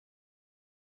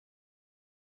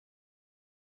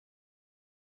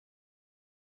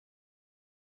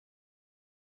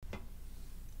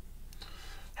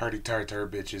Hardy tartar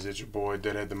bitches, it's your boy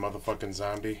Deadhed the motherfucking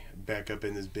zombie, back up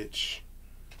in this bitch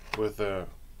with a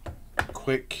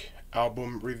quick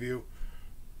album review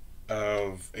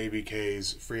of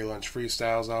ABK's Free Lunch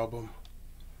Freestyles album,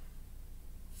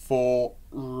 Full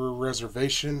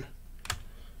Reservation.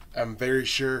 I'm very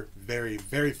sure, very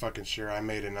fucking sure I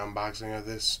made an unboxing of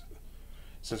this,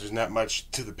 since there's not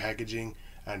much to the packaging.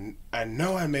 I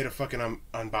know I made a fucking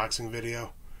unboxing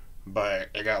video, but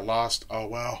it got lost. Oh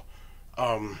well.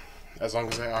 As long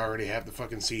as I already have the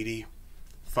fucking CD,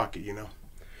 fuck it, you know.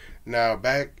 Now,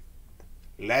 back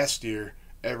last year,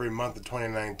 every month of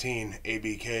 2019,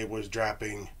 ABK was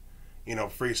dropping, you know,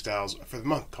 freestyles for the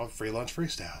month called Free Lunch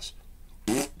Freestyles.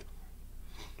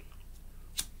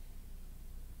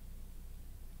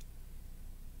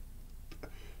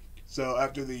 So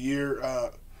after the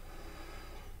year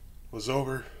was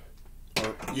over,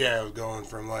 it was going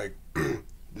from like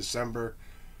December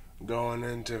going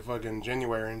into fucking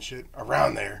January and shit,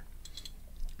 around there,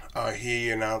 he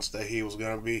announced that he was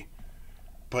gonna be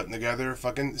putting together a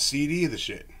fucking CD of the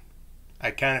shit.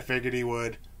 I kind of figured he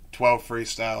would. 12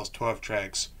 freestyles, 12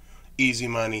 tracks, easy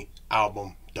money,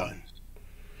 album, done.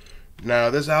 Now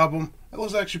this album, it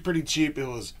was actually pretty cheap. It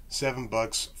was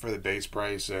 $7 for the base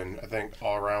price, and I think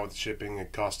all around with shipping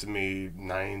it costed me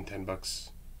 $9-10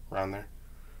 around there.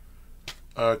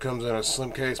 It comes in a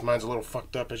slim case. Mine's a little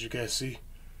fucked up, as you guys see.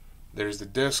 There's the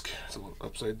disc. It's a little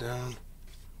upside down.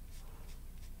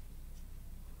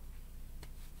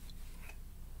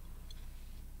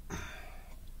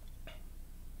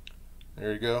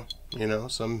 There you go. You know,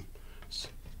 some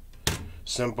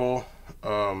simple.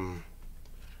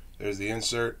 There's the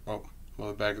insert. Oh,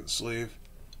 the back of the sleeve.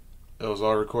 It was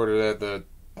all recorded at the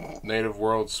Native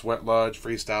World Sweat Lodge.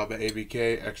 Freestyle by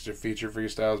ABK. Extra feature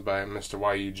freestyles by Mr.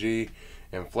 YUG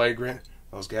and Flagrant.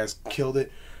 Those guys killed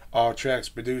it. All tracks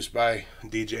produced by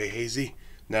DJ Hazy.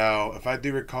 Now, if I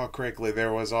do recall correctly,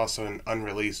 there was also an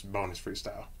unreleased bonus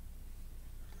freestyle.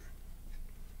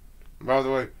 By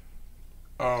the way,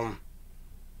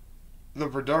 the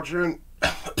production,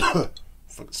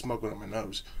 fucking smoking on my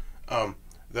nose.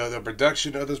 The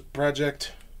production of this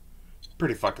project,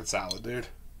 pretty fucking solid, dude.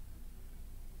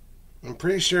 I'm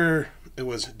pretty sure it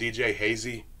was DJ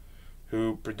Hazy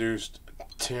who produced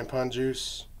Tampon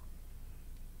Juice.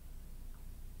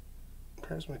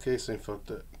 Perhaps my case ain't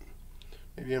fucked up.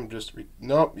 Maybe I'm just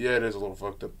nope, yeah, it is a little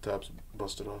fucked up. The top's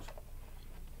busted off.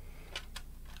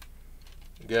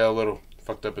 Got a little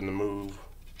fucked up in the move.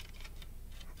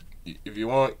 If you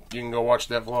want, you can go watch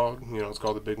that vlog. You know, it's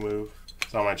called The Big Move.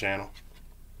 It's on my channel.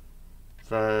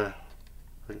 If I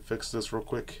can fix this real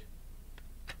quick.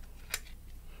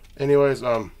 Anyways,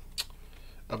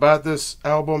 about this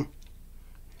album,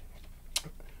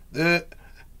 I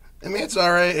mean, it's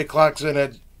alright. It clocks in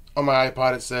at, on my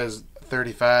iPod it says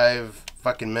 35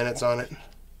 fucking minutes on it.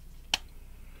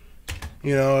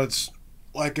 You know, it's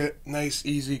like a nice,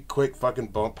 easy, quick fucking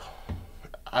bump.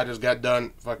 I just got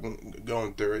done fucking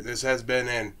going through it. This has been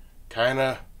in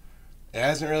it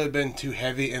hasn't really been too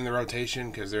heavy in the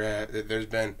rotation, because there's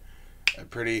been a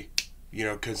pretty, you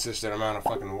know, consistent amount of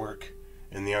fucking work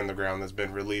in the underground that's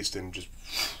been released and just,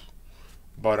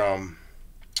 but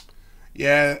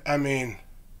yeah, I mean,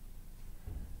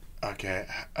 okay,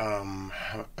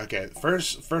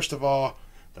 first of all,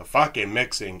 the fucking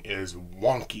mixing is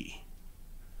wonky.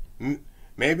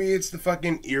 Maybe it's the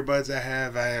fucking earbuds I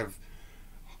have,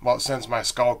 well, since my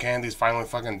skull candies finally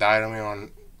fucking died on me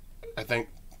on, I think,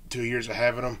 2 years of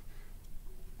having them.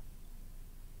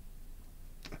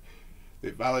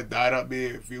 They finally died on me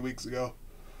a few weeks ago.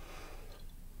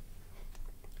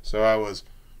 So I was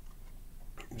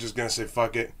just gonna say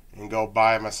fuck it and go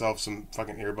buy myself some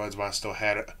fucking earbuds while I still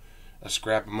had a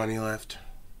scrap of money left.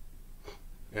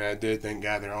 And I did, thank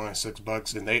God. They're only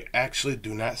 $6 and they actually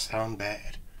do not sound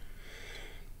bad.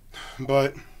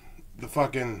 But the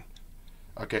fucking,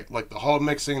 okay, like the whole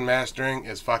mixing and mastering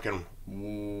is fucking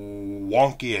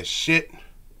wonky as shit.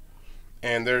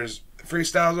 And there's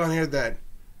freestyles on here that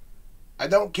I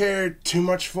don't care too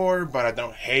much for, but I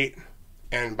don't hate.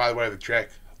 And by the way, the track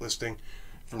listing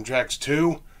from tracks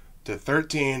 2 to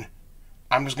 13,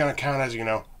 I'm just going to count as, you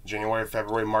know, January,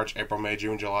 February, March, April, May,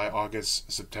 June, July,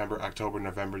 August, September, October,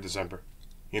 November, December.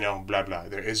 You know, blah, blah.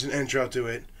 There is an intro to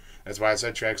it. That's why I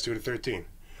said tracks 2 to 13.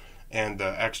 And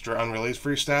the extra unreleased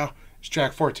freestyle is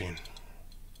track 14.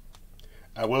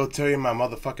 I will tell you my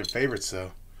motherfucking favorites,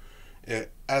 though.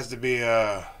 It has to be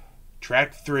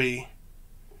track 3,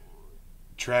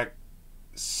 track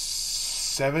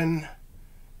 7,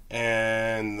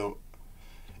 and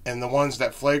the ones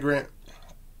that Flagrant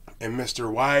and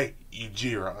Mr.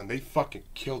 YUG are on. They fucking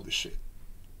killed the shit.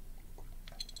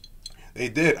 They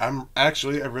did. I'm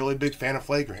actually a really big fan of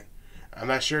Flagrant. I'm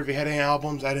not sure if he had any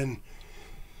albums. I didn't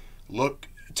look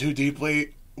too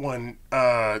deeply when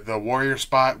the Warrior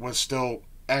spot was still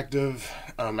active.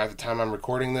 At the time I'm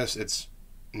recording this, it's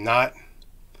not.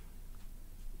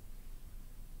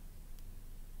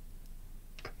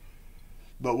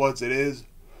 But once it is,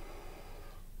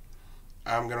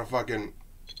 I'm gonna fucking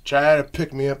try to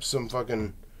pick me up some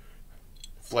fucking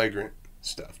Flagrant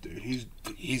stuff, dude.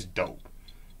 He's dope.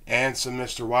 And some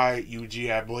Mr. Y,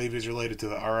 UG, I believe he's related to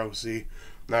the ROC.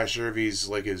 Not sure if he's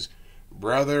like his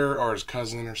brother or his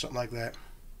cousin or something like that.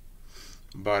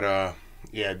 But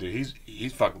yeah, dude,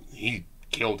 he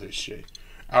killed his shit.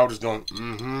 I was just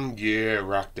going, yeah,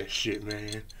 rock that shit,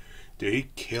 man. Dude, he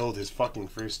killed his fucking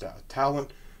freestyle.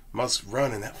 Talent must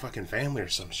run in that fucking family or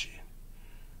some shit.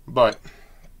 But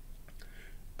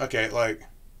okay, like,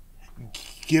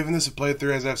 giving this a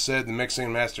playthrough, as I've said, the mixing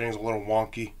and mastering is a little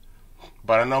wonky.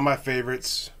 But I know my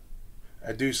favorites.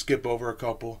 I do skip over a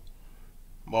couple.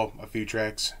 Well, a few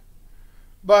tracks.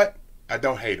 But I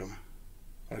don't hate them.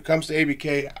 When it comes to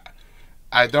ABK,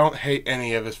 I don't hate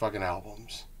any of his fucking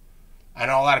albums. I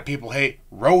know a lot of people hate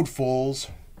Road Fools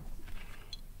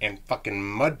and fucking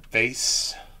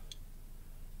Mudface.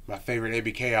 My favorite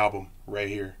ABK album right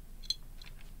here.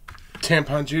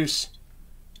 Tampon Juice.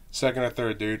 Second or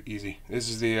third, dude. Easy. This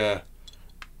is the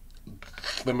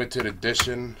limited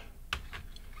edition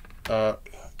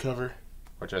cover,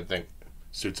 which I think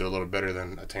suits it a little better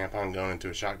than a tampon going into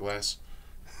a shot glass.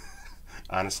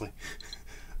 Honestly.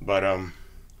 But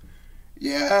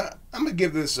yeah, I'm gonna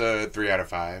give this a 3 out of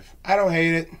 5. I don't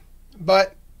hate it,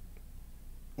 but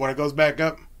when it goes back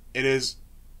up, it is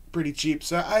pretty cheap.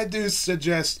 So I do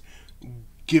suggest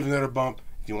giving it a bump.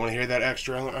 If you want to hear that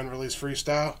extra unreleased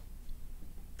freestyle,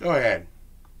 go ahead.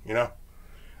 You know,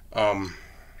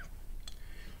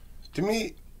 to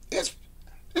me, it's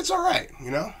all right.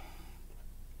 You know,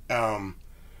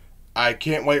 I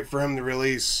can't wait for him to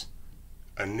release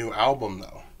a new album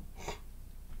though,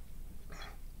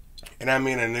 and I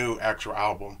mean a new actual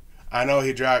album. I know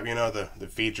he dropped, you know, the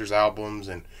features albums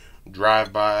and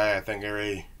Drive By. I think I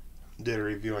already did a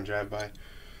review on Drive By.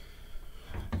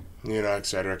 You know,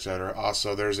 etc., etc.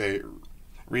 Also, there's a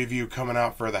review coming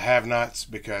out for the Have-Nots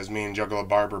because me and Juggalo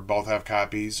Barber both have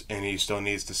copies, and he still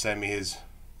needs to send me his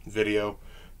video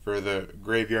for the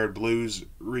Graveyard Blues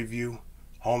review.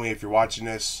 Homie, if you're watching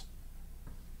this,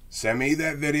 send me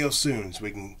that video soon so we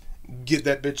can get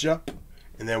that bitch up.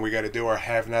 And then we got to do our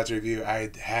Have-Nots review. I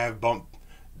have bumped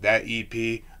that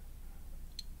EP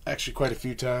actually quite a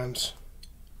few times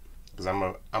because I'm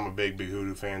a big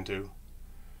Hoodoo fan too.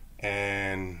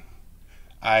 And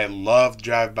I loved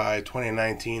Drive By.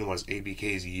 2019 was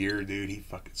ABK's year, dude. He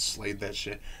fucking slayed that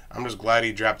shit. I'm just glad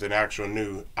he dropped an actual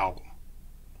new album.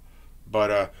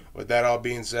 But with that all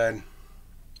being said,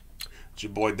 it's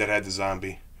your boy Deadhed the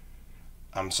Zombie.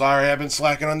 I'm sorry I've been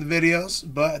slacking on the videos,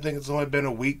 but I think it's only been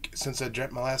a week since I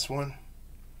dropped my last one.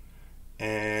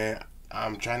 And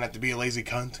I'm trying not to be a lazy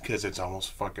cunt because it's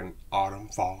almost fucking autumn,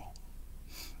 fall.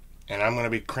 And I'm going to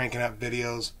be cranking out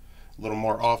videos a little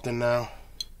more often now.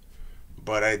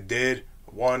 But I did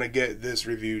want to get this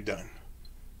review done.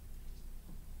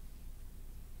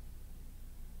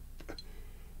 Been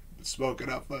smoking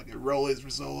up fucking rollies for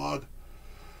so long.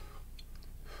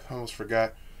 I almost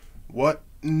forgot what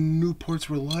Newports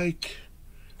were like.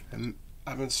 And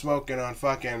I've been smoking on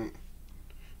fucking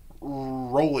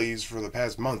rollies for the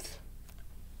past month.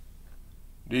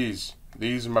 These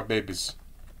are my babies.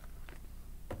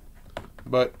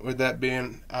 But with that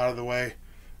being out of the way,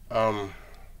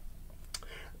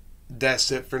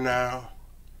 that's it for now.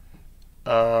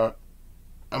 I'm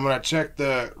gonna check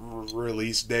the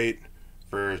release date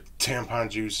for Tampon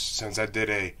Juice since I did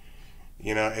a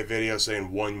video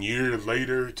saying 1 year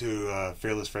later to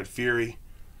Fearless Fred Fury.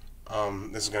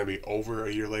 This is gonna be over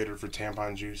a year later for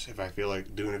Tampon Juice if I feel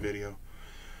like doing a video.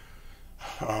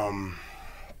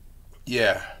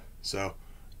 Yeah. So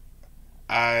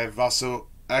I've also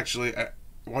actually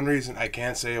one reason I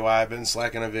can't say why I've been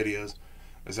slacking on videos,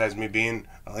 besides me being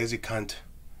a lazy cunt,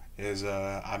 is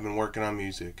I've been working on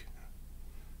music.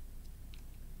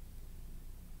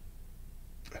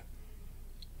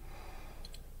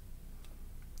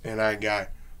 And I got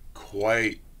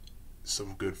quite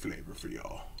some good flavor for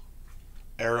y'all.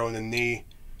 Arrow in the Knee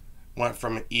went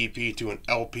from an EP to an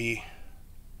LP.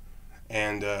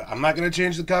 And I'm not going to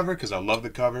change the cover because I love the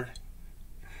cover.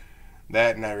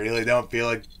 That, and I really don't feel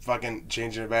like fucking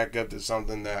changing it back up to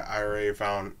something that I already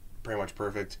found pretty much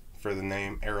perfect for the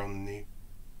name, Arrow in the Knee.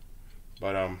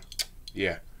 But,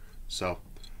 yeah. So,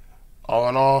 all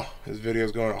in all, this video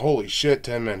is going, holy shit,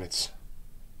 10 minutes.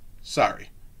 Sorry.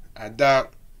 I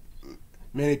doubt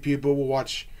many people will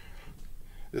watch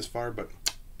this far, but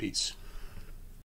peace.